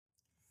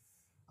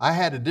I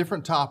had a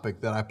different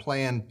topic that I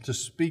planned to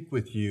speak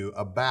with you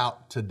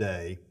about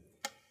today,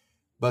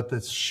 but the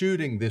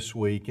shooting this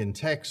week in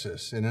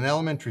Texas in an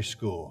elementary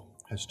school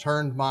has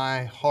turned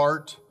my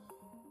heart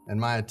and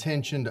my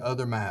attention to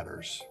other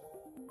matters.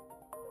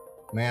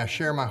 May I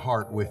share my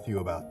heart with you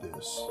about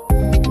this?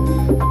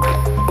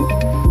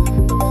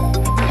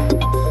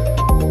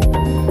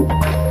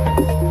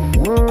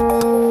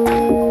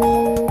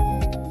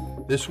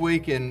 This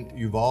week in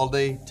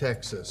Uvalde,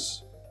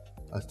 Texas,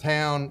 a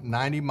town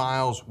 90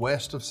 miles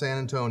west of San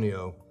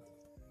Antonio,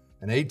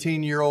 an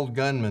 18-year-old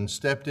gunman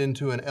stepped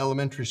into an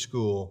elementary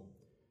school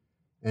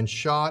and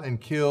shot and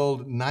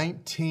killed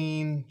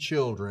 19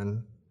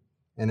 children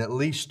and at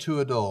least 2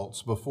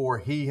 adults before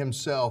he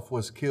himself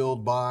was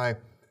killed by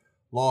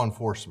law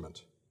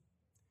enforcement.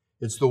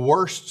 It's the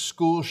worst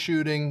school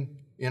shooting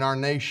in our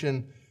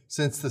nation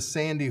since the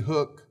Sandy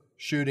Hook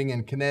shooting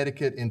in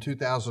Connecticut in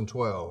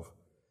 2012.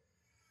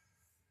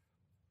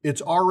 It's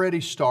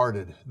already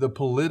started, the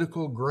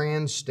political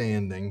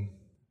grandstanding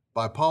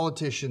by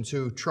politicians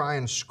who try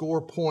and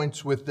score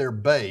points with their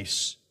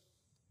base,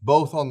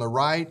 both on the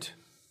right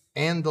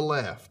and the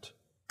left.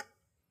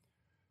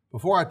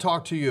 Before I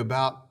talk to you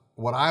about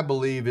what I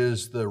believe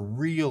is the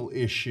real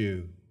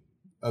issue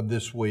of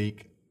this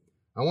week,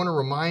 I want to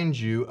remind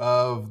you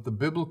of the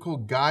biblical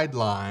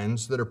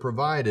guidelines that are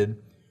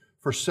provided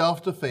for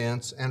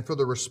self-defense and for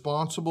the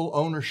responsible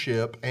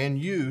ownership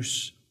and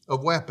use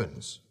of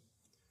weapons.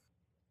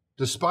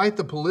 Despite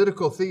the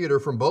political theater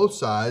from both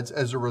sides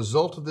as a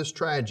result of this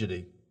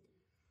tragedy,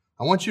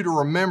 I want you to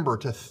remember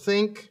to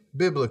think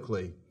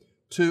biblically,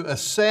 to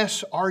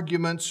assess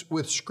arguments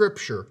with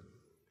Scripture,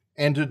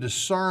 and to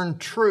discern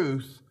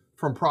truth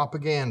from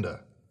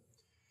propaganda.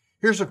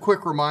 Here's a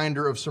quick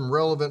reminder of some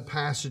relevant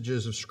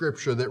passages of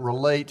Scripture that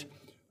relate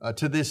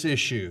to this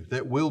issue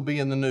that will be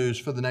in the news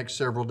for the next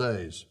several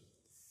days.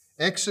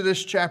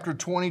 Exodus chapter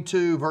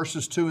 22,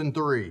 verses 2 and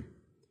 3.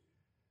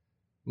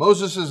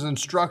 Moses'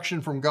 instruction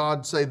from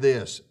God say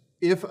this: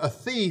 if a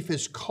thief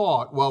is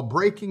caught while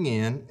breaking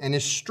in and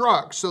is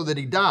struck so that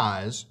he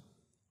dies,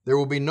 there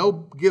will be no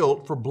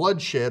guilt for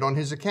bloodshed on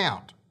his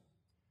account.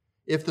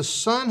 If the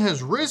sun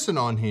has risen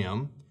on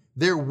him,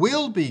 there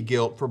will be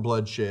guilt for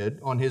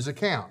bloodshed on his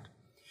account.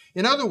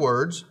 In other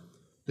words,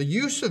 the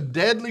use of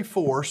deadly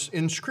force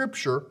in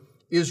Scripture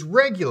is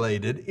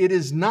regulated. It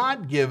is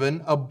not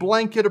given a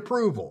blanket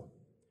approval.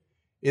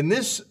 In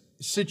this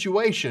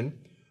situation,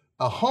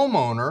 a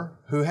homeowner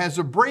who has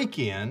a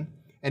break-in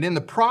and in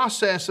the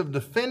process of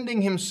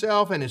defending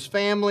himself and his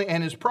family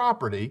and his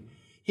property,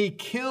 he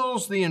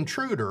kills the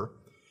intruder.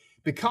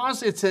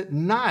 Because it's at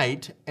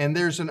night and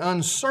there's an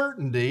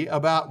uncertainty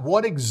about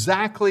what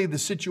exactly the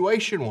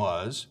situation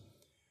was,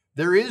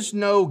 there is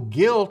no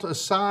guilt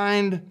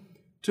assigned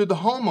to the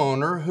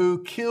homeowner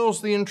who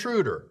kills the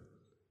intruder.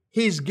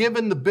 He's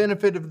given the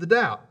benefit of the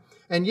doubt.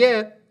 And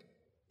yet,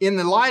 in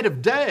the light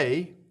of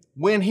day,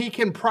 when he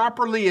can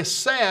properly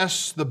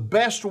assess the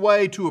best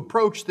way to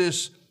approach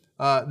this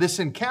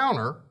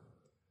encounter,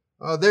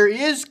 there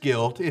is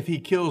guilt if he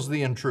kills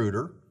the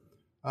intruder,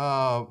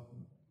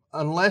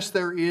 unless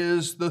there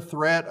is the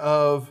threat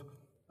of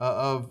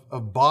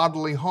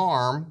bodily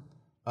harm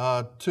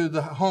to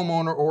the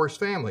homeowner or his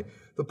family.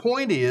 The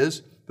point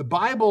is, the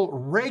Bible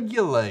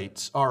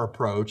regulates our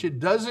approach. It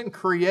doesn't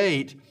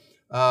create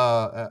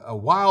a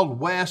Wild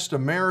West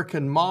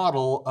American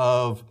model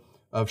of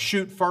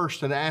shoot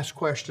first and ask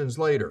questions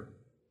later.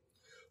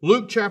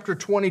 Luke chapter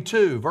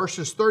 22,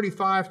 verses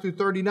 35 through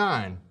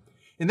 39.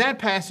 In that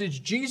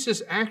passage,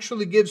 Jesus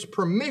actually gives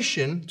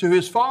permission to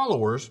his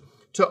followers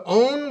to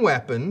own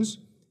weapons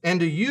and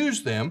to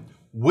use them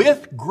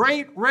with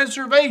great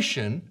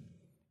reservation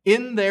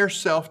in their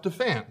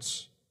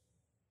self-defense.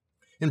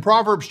 In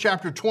Proverbs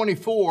chapter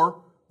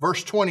 24,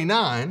 verse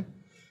 29,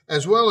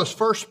 as well as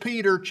 1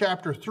 Peter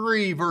chapter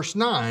 3, verse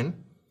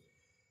 9,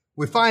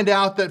 we find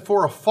out that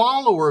for a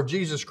follower of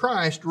Jesus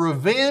Christ,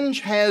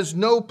 revenge has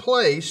no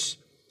place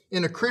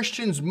in a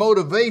Christian's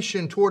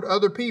motivation toward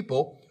other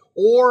people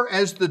or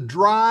as the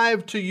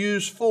drive to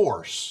use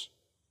force.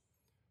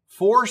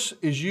 Force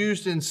is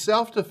used in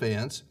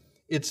self-defense.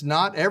 It's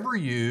not ever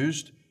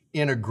used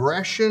in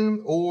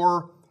aggression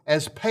or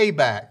as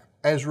payback,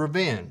 as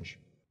revenge.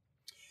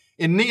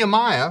 In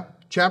Nehemiah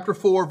chapter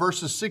 4,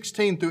 verses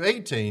 16 through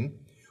 18,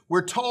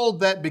 we're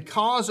told that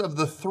because of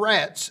the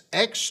threats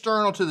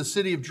external to the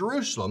city of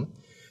Jerusalem,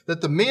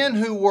 that the men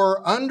who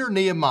were under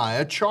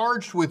Nehemiah,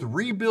 charged with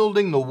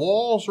rebuilding the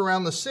walls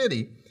around the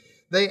city,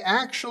 they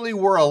actually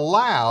were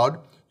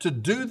allowed to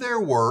do their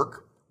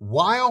work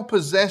while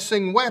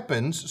possessing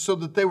weapons so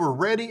that they were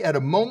ready at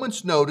a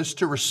moment's notice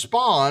to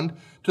respond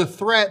to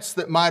threats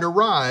that might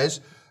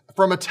arise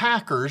from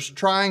attackers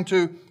trying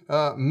to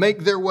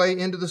make their way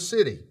into the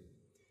city.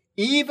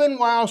 Even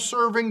while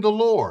serving the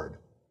Lord,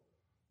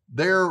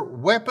 their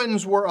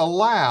weapons were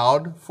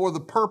allowed for the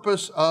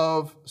purpose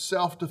of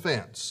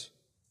self-defense.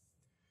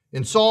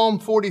 In Psalm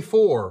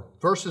 44,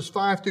 verses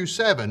 5 through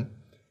 7,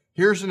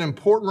 here's an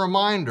important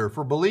reminder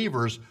for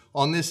believers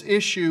on this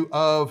issue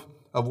of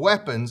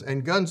weapons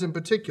and guns in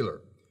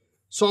particular.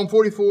 Psalm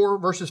 44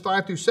 verses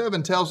 5 through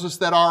 7 tells us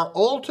that our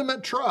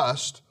ultimate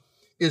trust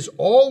is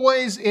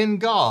always in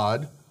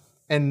God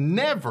and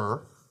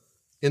never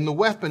in the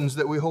weapons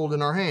that we hold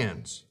in our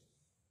hands.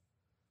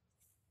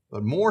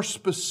 But more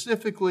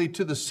specifically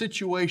to the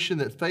situation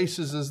that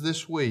faces us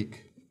this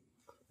week,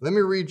 let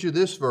me read you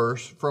this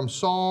verse from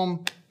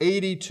Psalm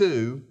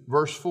 82,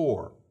 verse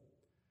 4.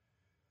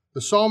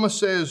 The psalmist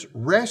says,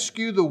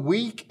 "Rescue the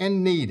weak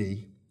and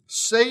needy,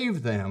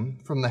 save them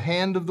from the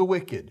hand of the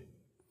wicked."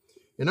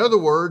 In other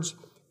words,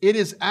 it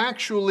is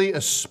actually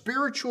a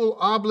spiritual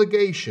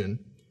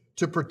obligation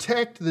to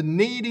protect the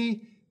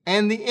needy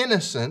and the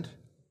innocent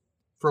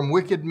from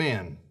wicked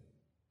men.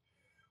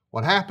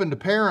 What happened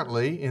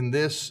apparently in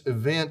this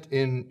event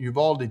in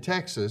Uvalde,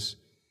 Texas,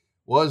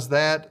 was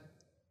that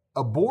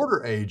a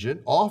border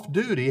agent off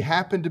duty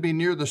happened to be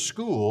near the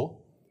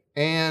school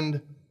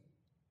and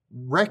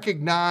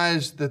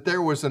recognized that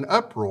there was an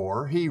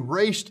uproar. He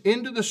raced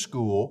into the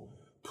school,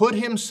 put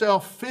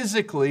himself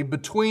physically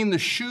between the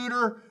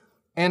shooter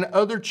and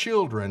other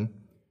children,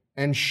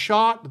 and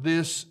shot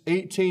this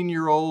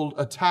 18-year-old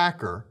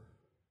attacker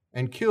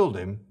and killed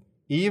him,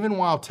 even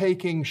while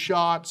taking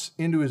shots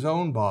into his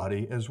own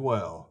body as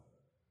well.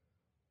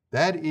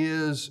 That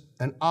is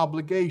an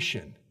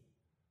obligation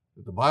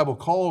that the Bible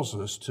calls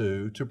us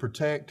to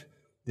protect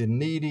the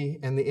needy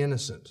and the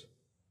innocent.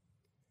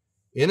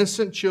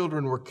 Innocent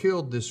children were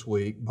killed this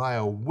week by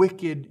a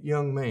wicked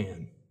young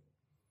man.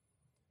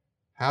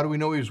 How do we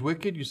know he was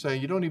wicked? You say,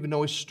 you don't even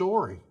know his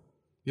story.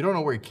 You don't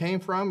know where he came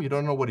from. You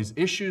don't know what his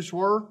issues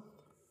were.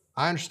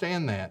 I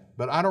understand that,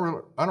 but I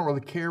don't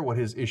really care what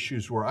his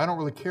issues were. I don't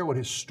really care what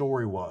his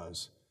story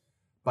was.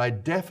 By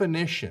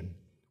definition,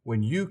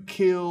 when you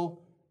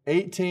kill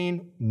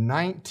 18,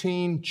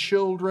 19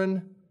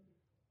 children,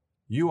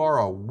 you are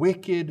a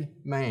wicked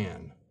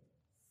man.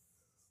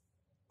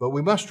 But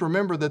we must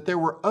remember that there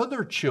were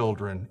other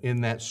children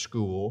in that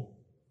school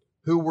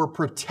who were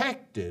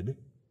protected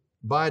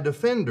by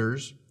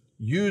defenders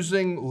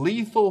using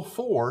lethal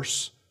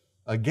force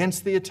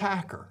against the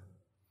attacker.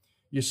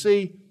 You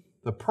see,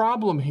 the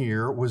problem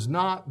here was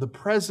not the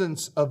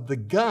presence of the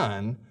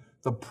gun.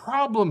 The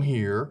problem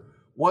here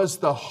was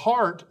the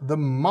heart, the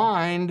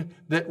mind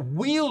that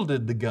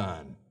wielded the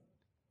gun.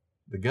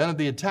 The gun of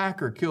the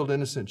attacker killed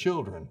innocent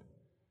children.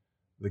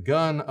 The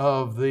gun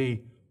of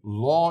the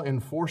law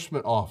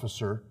enforcement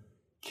officer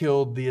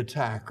killed the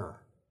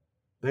attacker.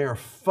 They are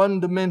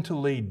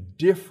fundamentally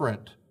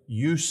different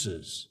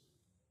uses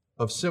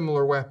of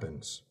similar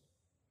weapons.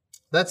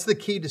 That's the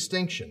key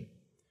distinction.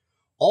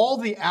 All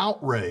the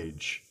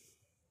outrage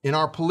in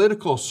our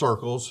political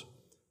circles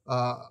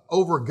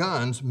over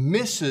guns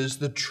misses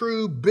the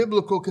true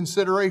biblical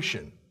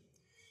consideration.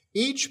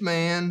 Each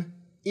man,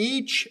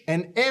 each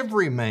and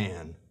every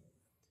man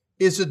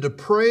is a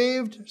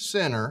depraved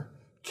sinner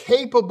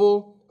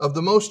capable of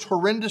the most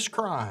horrendous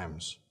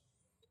crimes.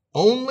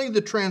 Only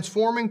the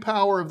transforming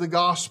power of the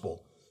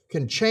gospel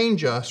can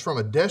change us from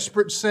a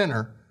desperate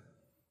sinner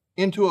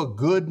into a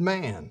good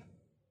man.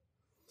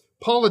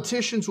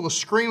 Politicians will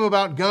scream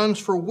about guns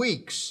for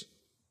weeks,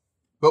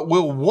 but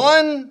will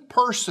one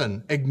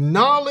person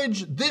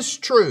acknowledge this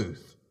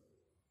truth?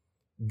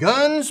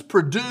 Guns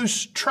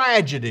produce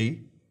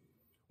tragedy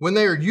when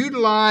they are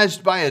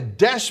utilized by a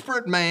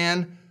desperate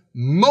man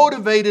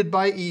motivated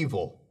by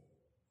evil.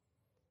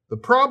 The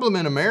problem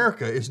in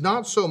America is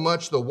not so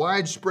much the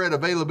widespread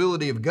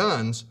availability of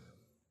guns,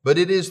 but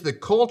it is the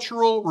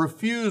cultural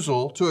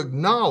refusal to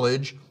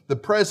acknowledge the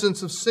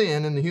presence of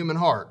sin in the human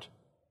heart.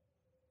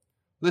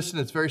 Listen,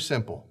 it's very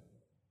simple.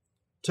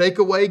 Take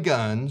away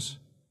guns,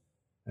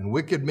 and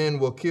wicked men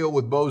will kill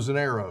with bows and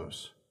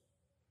arrows.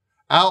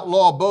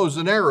 Outlaw bows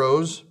and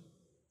arrows,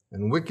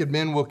 and wicked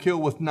men will kill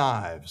with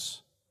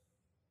knives.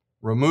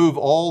 Remove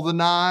all the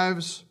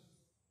knives,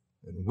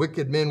 and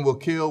wicked men will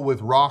kill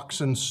with rocks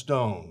and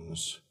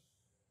stones.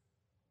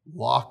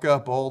 Lock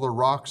up all the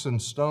rocks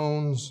and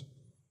stones,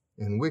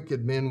 and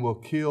wicked men will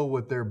kill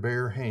with their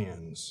bare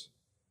hands.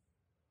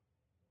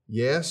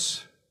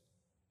 Yes,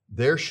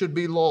 there should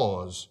be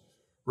laws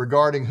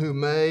regarding who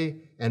may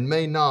and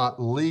may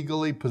not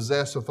legally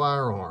possess a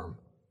firearm.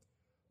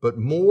 But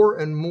more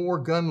and more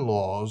gun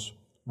laws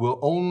will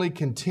only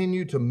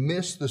continue to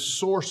miss the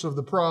source of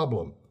the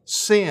problem,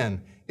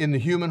 sin in the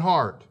human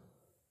heart.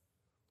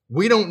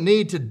 We don't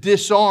need to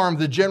disarm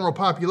the general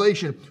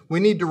population.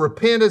 We need to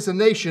repent as a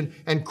nation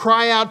and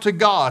cry out to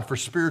God for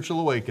spiritual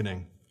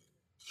awakening.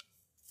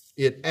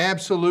 It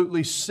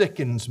absolutely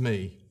sickens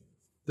me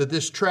that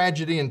this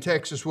tragedy in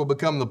Texas will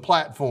become the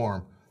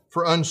platform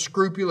for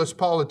unscrupulous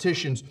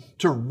politicians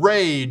to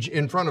rage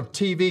in front of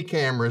TV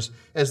cameras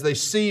as they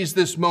seize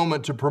this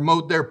moment to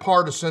promote their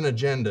partisan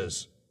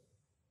agendas.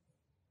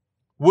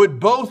 Would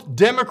both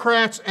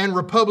Democrats and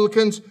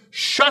Republicans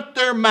shut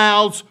their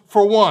mouths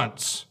for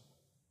once?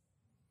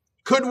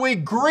 Could we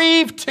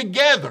grieve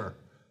together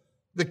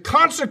the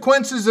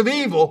consequences of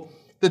evil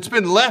that's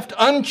been left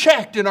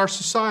unchecked in our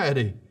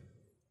society?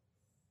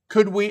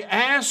 Could we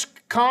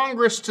ask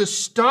Congress to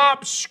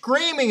stop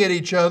screaming at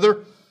each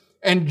other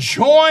and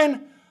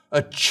join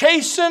a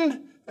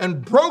chastened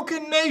and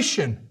broken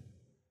nation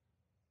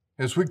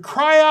as we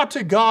cry out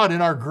to God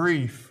in our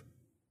grief.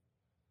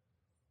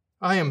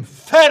 I am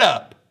fed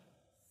up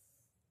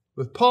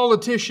with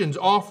politicians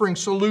offering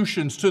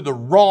solutions to the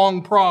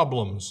wrong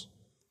problems.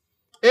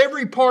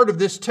 Every part of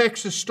this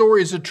Texas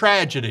story is a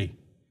tragedy.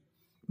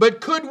 But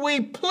could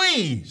we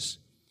please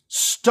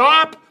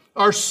stop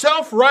our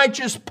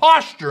self-righteous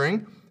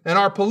posturing and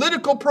our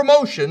political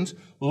promotions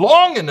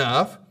long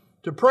enough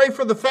to pray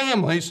for the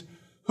families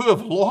who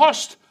have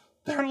lost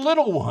their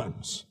little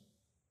ones?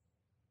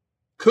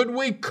 Could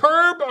we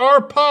curb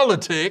our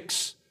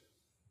politics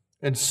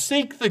and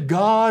seek the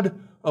God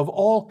of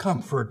all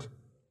comfort?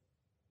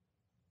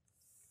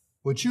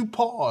 Would you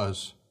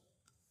pause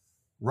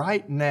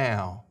right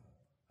now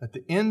at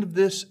the end of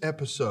this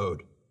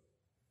episode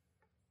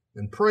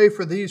and pray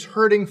for these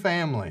hurting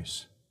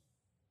families?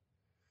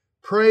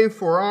 Pray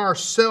for our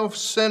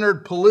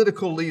self-centered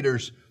political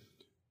leaders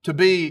to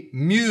be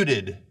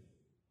muted.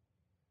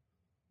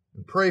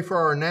 And pray for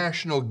our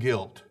national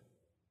guilt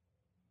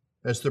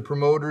as the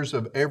promoters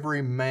of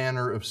every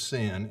manner of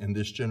sin in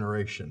this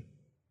generation.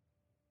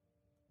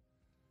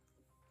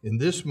 In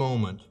this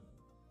moment,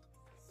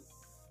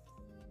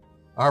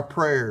 our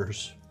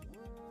prayers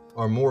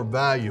are more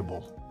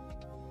valuable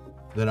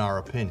than our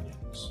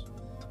opinions.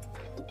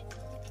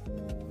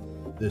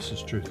 This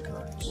is Truth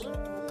Currents.